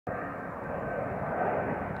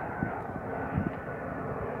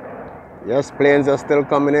Yes, planes are still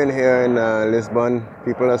coming in here in Lisbon.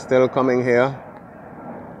 People are still coming here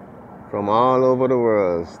from all over the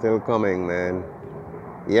world. Still coming, man.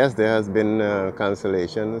 Yes, there has been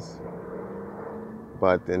cancellations,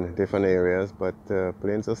 but in different areas. But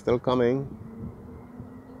planes are still coming.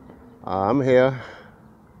 I'm here.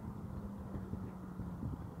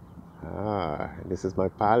 This is my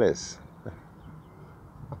palace.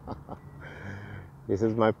 This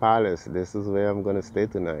is my palace. This is where I'm gonna stay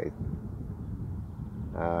tonight.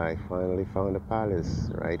 I finally found a palace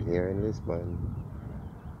right here in Lisbon.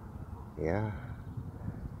 Yeah.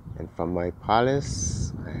 And from my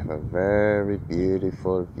palace, I have a very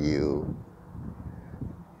beautiful view.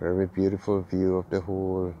 Very beautiful view of the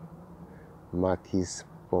whole Marquis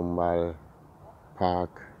Pombal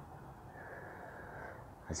Park.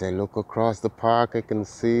 As I look across the park, I can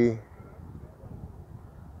see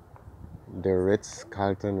the Ritz,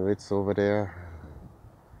 Carlton Ritz over there,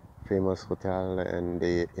 famous hotel, and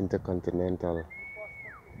the Intercontinental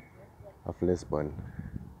of Lisbon.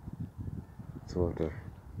 Two of the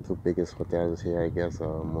two biggest hotels here, I guess,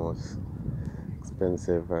 are most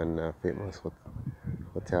expensive and famous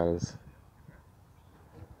hotels.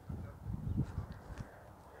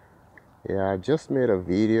 Yeah, I just made a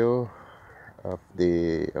video of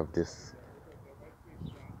this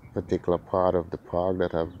particular part of the park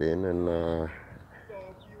that I've been, and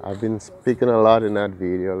I've been speaking a lot in that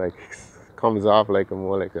video. Like, comes off like a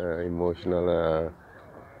more like a emotional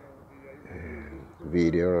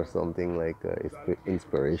video or something, like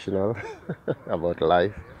inspirational about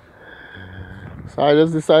life. So I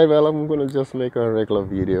just decided, well, I'm gonna just make a regular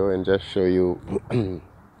video and just show you,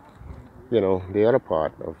 the other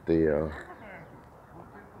part of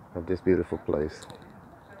this beautiful place.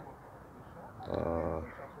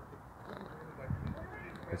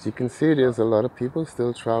 As you can see, there's a lot of people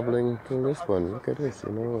still traveling to Lisbon. Look at this,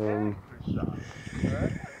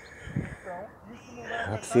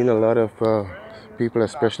 I've seen a lot of people,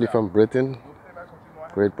 especially from Britain,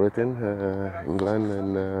 Great Britain, England,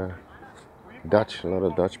 and Dutch. A lot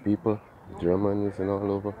of Dutch people, Germans, and all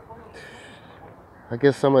over. I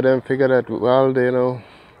guess some of them figure that, well, they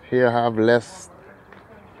here have less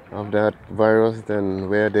of that virus than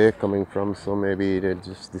where they're coming from, so maybe they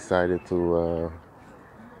just decided to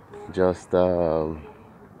just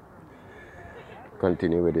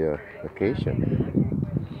continue with their vacation.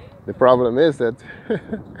 The problem is that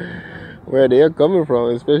where they are coming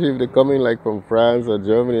from, especially if they're coming like from France or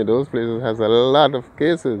Germany, those places has a lot of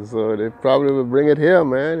cases, so they probably will bring it here,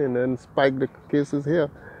 man, and then spike the cases here.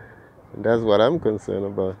 And that's what I'm concerned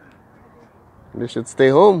about. They should stay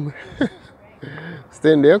home,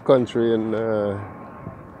 stay in their country, and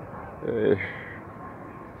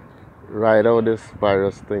ride out this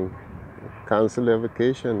virus thing. Cancel their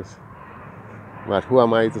vacations. But who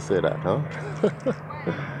am I to say that, huh?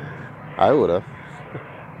 I would have.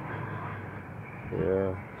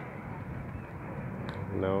 Yeah.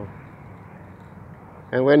 No.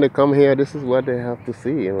 And when they come here, this is what they have to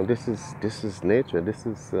see. This is nature. This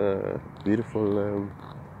is beautiful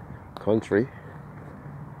country.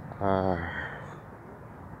 As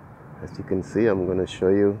you can see, I'm gonna show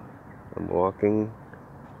you. I'm walking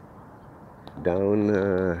down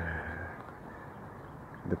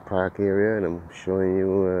the park area, and I'm showing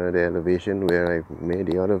you the elevation where I made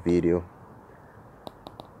the other video.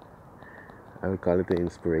 I would call it an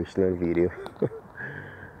inspirational video.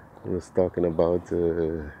 I was talking about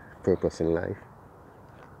purpose in life,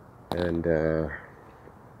 and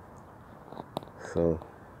so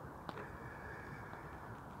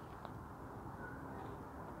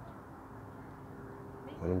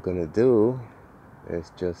what I'm gonna do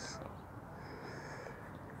is just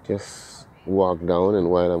walk down, and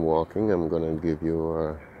while I'm walking, I'm gonna give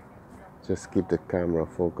you just keep the camera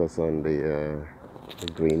focused on the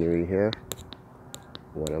greenery here.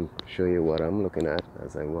 Show you what I'm looking at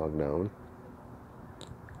as I walk down.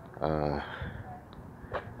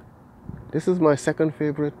 This is my second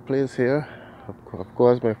favorite place here. Of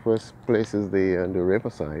course, my first place is the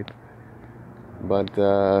riverside, but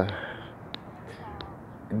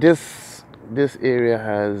this area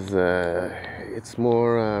has it's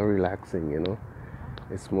more relaxing.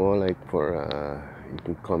 It's more like for you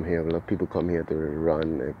can come here. A lot of people come here to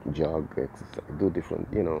run, jog, exercise, do different,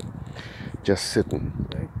 just sitting,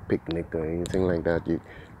 like picnic or anything like that.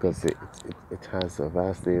 Because it has a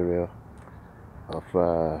vast area of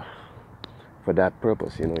for that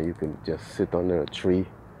purpose. You can just sit under a tree.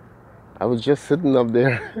 I was just sitting up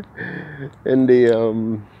there in the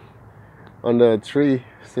under a tree,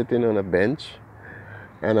 sitting on a bench,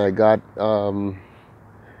 and I got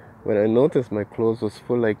when I noticed my clothes was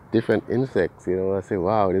full like different insects, I say,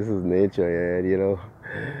 wow, this is nature, yeah,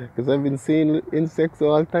 because I've been seeing insects,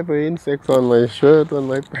 all type of insects on my shirt, on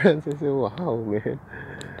my pants. I say, wow, man,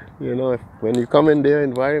 when you come in their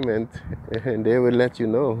environment, and they will let you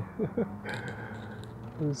know.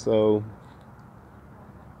 So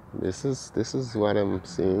this is what I'm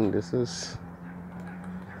seeing. This is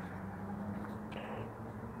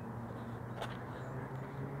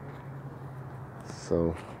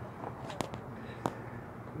so.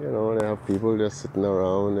 They have people just sitting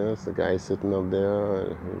around. There's a guy sitting up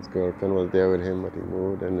there. His girlfriend was there with him, but he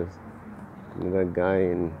moved. And there's another guy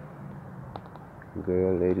and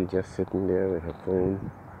girl, lady just sitting there with her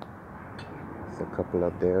phone. There's a couple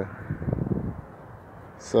up there.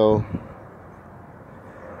 So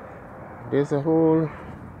there's a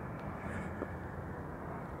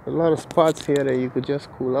lot of spots here that you could just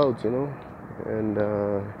cool out, and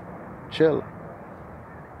chill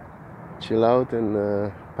out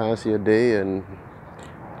and pass your day and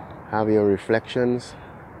have your reflections.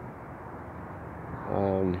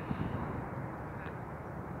 And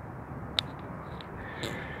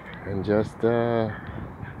just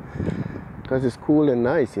because it's cool and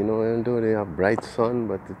nice, even though they have bright sun,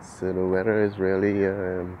 but it's the weather is really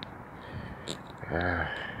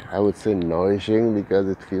I would say nourishing because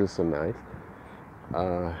it feels so nice,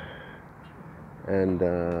 and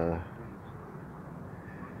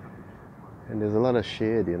there's a lot of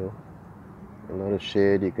shade, a lot of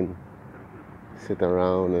shade. You can sit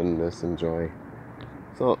around and just enjoy.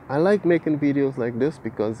 So I like making videos like this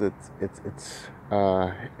because it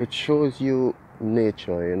shows you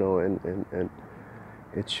nature, and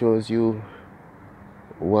it shows you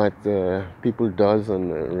what people does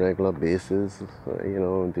on a regular basis,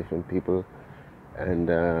 different people, and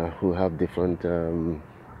who have different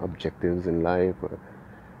objectives in life,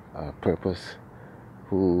 purpose,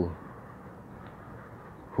 who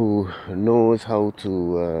knows how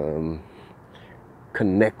to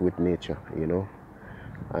connect with nature,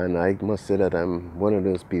 and I must say that I'm one of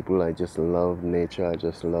those people. I just love nature. I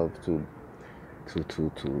just love to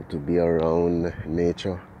be around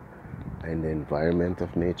nature and the environment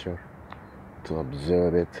of nature, to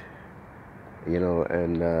observe it,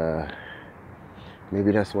 and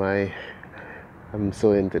maybe that's why I'm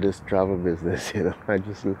so into this travel business. I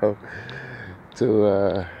just love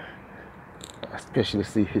to especially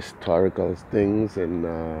see historical things, and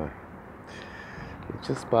it's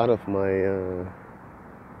just part of my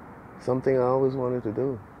something I always wanted to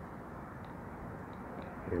do,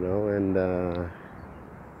 and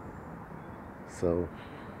so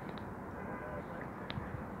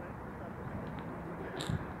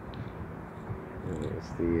it's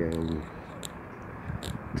the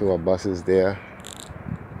tour buses there.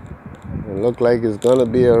 It look like it's gonna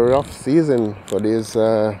be a rough season for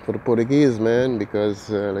the Portuguese, man, because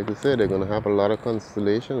like I said, they're gonna have a lot of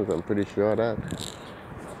cancellations. I'm pretty sure that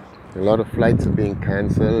a lot of flights are being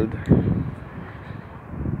cancelled.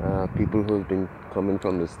 People who've been coming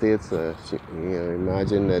from the States,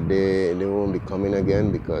 imagine that they won't be coming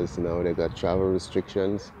again because now they got travel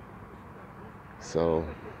restrictions. So,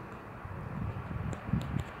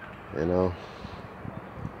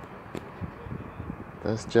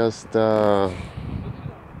 that's just that's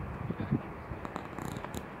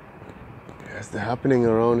happening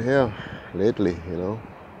around here lately,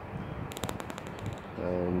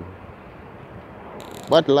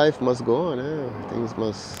 but life must go on. Things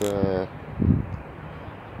must, as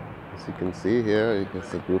you can see here, you can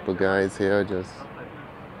see a group of guys here, just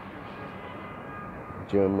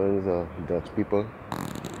Germans or Dutch people.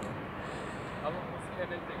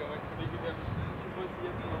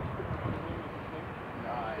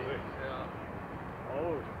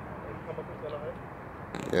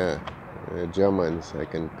 Yeah, Germans. I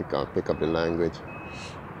can pick up the language.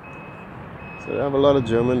 So they have a lot of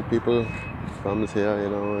German people comes here,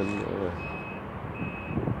 and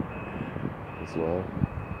as well.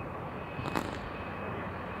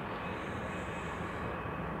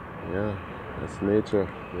 Yeah, that's nature.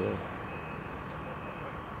 Yeah.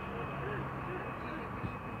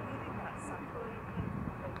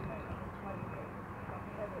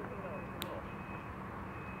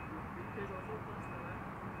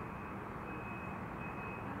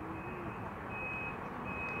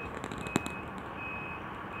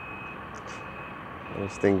 I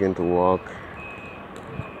was thinking to walk.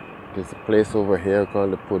 There's a place over here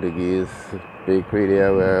called the Portuguese Bakery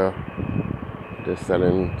there where they're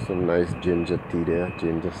selling some nice ginger tea there,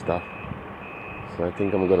 ginger stuff. So I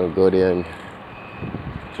think I'm gonna go there and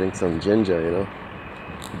drink some ginger,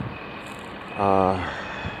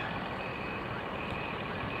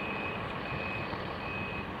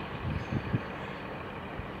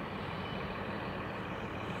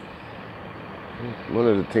 One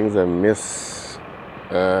of the things I miss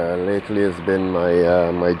lately has been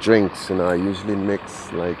my drinks. I usually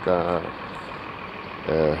mix like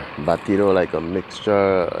batido, like a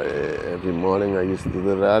mixture every morning. I used to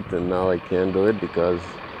do that, and now I can't do it because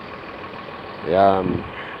yeah, I'm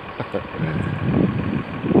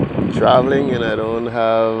traveling and I don't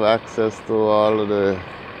have access to all of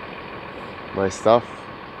my stuff,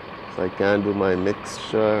 so I can't do my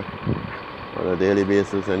mixture on a daily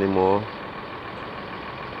basis anymore.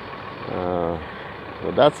 Uh,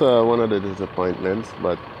 so that's one of the disappointments.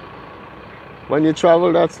 But when you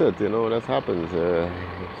travel, that's it. That happens.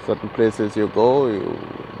 Certain places you go,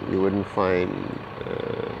 you wouldn't find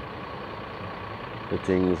the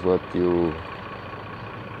things what you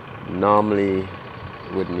normally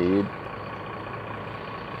would need.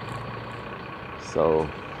 So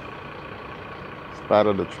it's part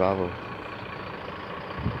of the travel.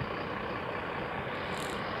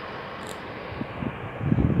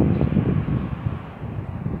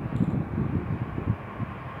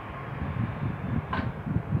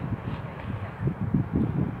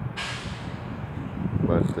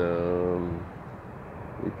 But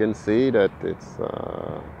you can see that it's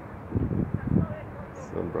a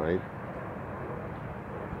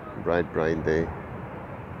bright day.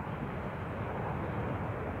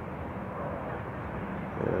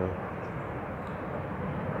 Yeah.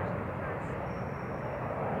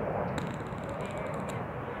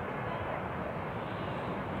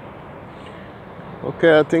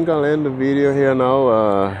 Okay, I think I'll end the video here now.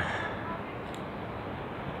 I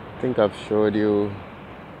think I've showed you.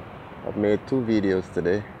 I've made 2 videos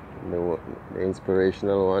today. The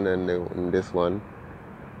inspirational one and this one.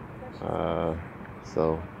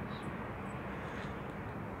 So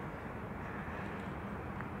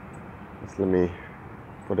just let me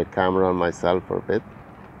put a camera on myself for a bit.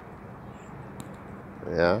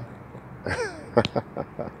 Yeah.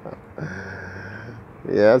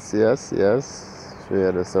 Yes.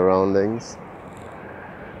 Share the surroundings.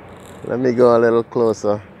 Let me go a little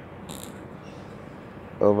closer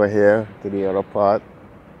over here to the other part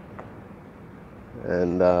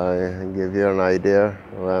and give you an idea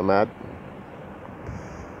where I'm at.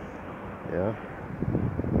 Yeah.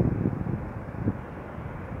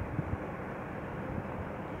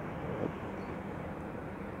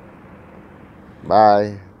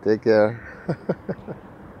 Bye. Take care.